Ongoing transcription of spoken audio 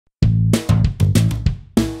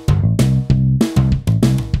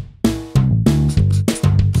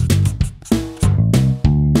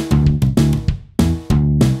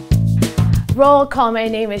Roll call, my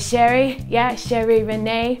name is Sherie, yeah, Sherie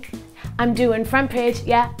Rene. I'm doing front page,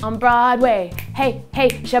 yeah, on Broadway. Hey, hey,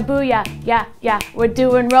 Shabuya, yeah, yeah, we're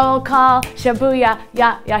doing roll call, Shabuya,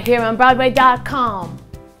 yeah, yeah, here on Broadway.com.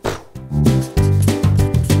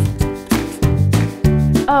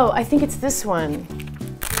 Oh, I think it's this one.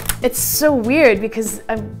 It's so weird because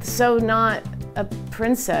I'm so not a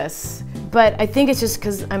princess. But I think it's just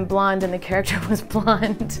because I'm blonde and the character was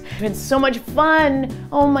blonde. It's been so much fun.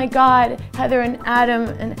 Oh my God, Heather and Adam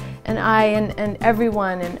and I and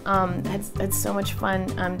everyone and had so much fun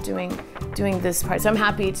doing this part. So I'm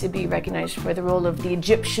happy to be recognized for the role of the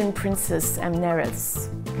Egyptian princess Amneris.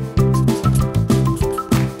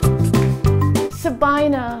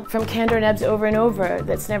 Sabina from Candor and Ebbs Over and Over,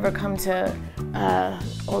 that's never come to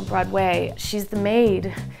Old Broadway. She's the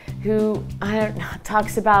maid who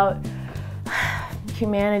talks about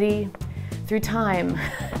humanity through time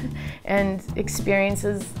and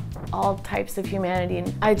experiences all types of humanity.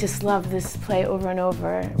 And I just love this play over and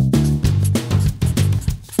over.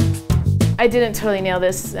 I didn't totally nail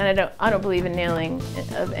this, and I don't believe in nailing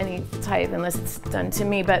of any type unless it's done to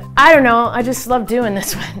me, but I don't know, I just love doing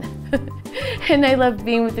this one. And I love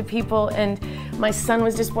being with the people, and my son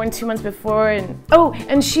was just born 2 months before, and oh,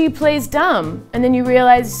 and she plays dumb, and then you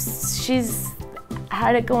realize she's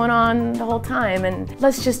had it going on the whole time, and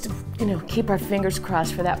let's just, you know, keep our fingers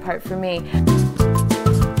crossed for that part for me.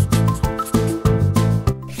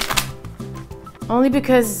 Only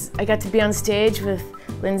because I got to be on stage with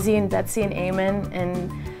Lindsay and Betsy and Eamon and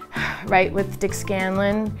write with Dick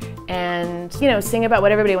Scanlon and, you know, sing about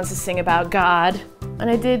what everybody wants to sing about, God. And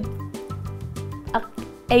I did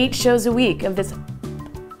 8 shows a week of this,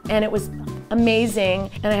 and it was amazing,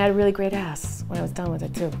 and I had a really great ass when I was done with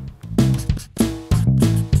it too.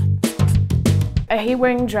 I hate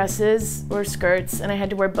wearing dresses or skirts, and I had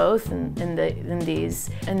to wear both in these,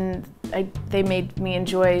 and they made me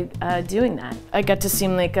enjoy doing that. I got to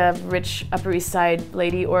seem like a rich Upper East Side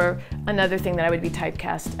lady, or another thing that I would be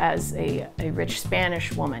typecast as a rich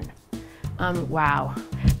Spanish woman. Wow.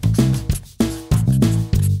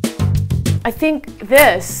 I think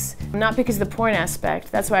this, not because of the porn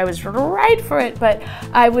aspect, that's why I was right for it, but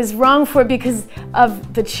I was wrong for it because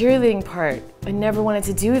of the cheerleading part. I never wanted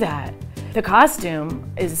to do that. The costume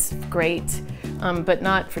is great, but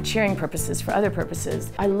not for cheering purposes, for other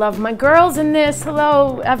purposes. I love my girls in this,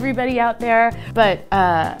 hello everybody out there, but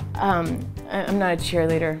I'm not a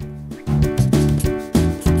cheerleader.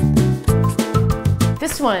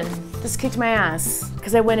 This kicked my ass,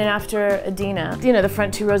 because I went in after Aida. You know, the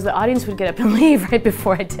front 2 rows of the audience would get up and leave right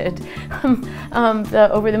before I did the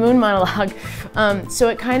Over the Moon monologue. So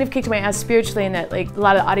it kind of kicked my ass spiritually in that, like, a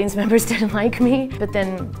lot of the audience members didn't like me, but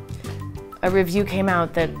then a review came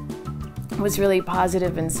out that was really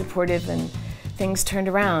positive and supportive, and things turned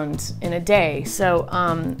around in a day. So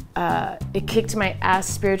it kicked my ass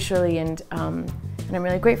spiritually, and I'm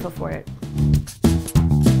really grateful for it.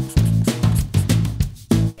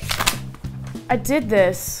 I did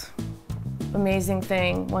this amazing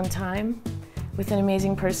thing one time with an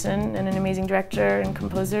amazing person and an amazing director and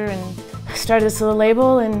composer, and started this little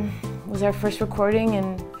label, and it was our first recording,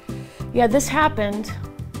 and yeah, this happened.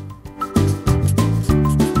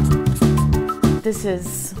 This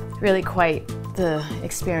is really quite the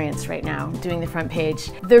experience right now, doing the front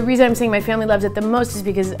page. The reason I'm saying my family loves it the most is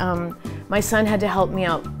because my son had to help me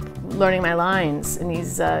out learning my lines, and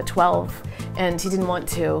he's 12, and he didn't want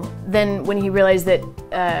to. Then when he realized that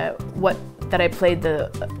that I played the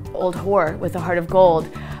old whore with a heart of gold,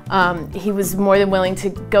 he was more than willing to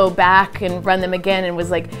go back and run them again, and was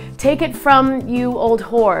like, take it from you, old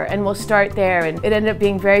whore, and we'll start there. And it ended up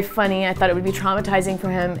being very funny. I thought it would be traumatizing for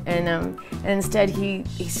him, and instead he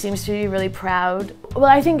seems to be really proud. Well,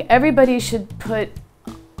 I think everybody should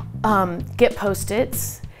get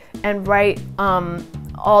Post-its and write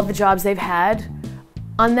all the jobs they've had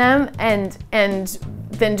on them, and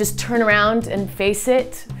then just turn around and face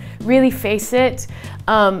it. Really face it,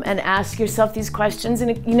 and ask yourself these questions,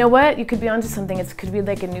 and you know what? You could be onto something. It could be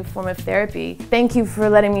like a new form of therapy. Thank you for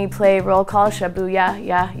letting me play roll call, Shabuya,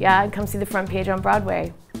 yeah, and come see the front page on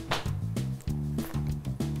Broadway.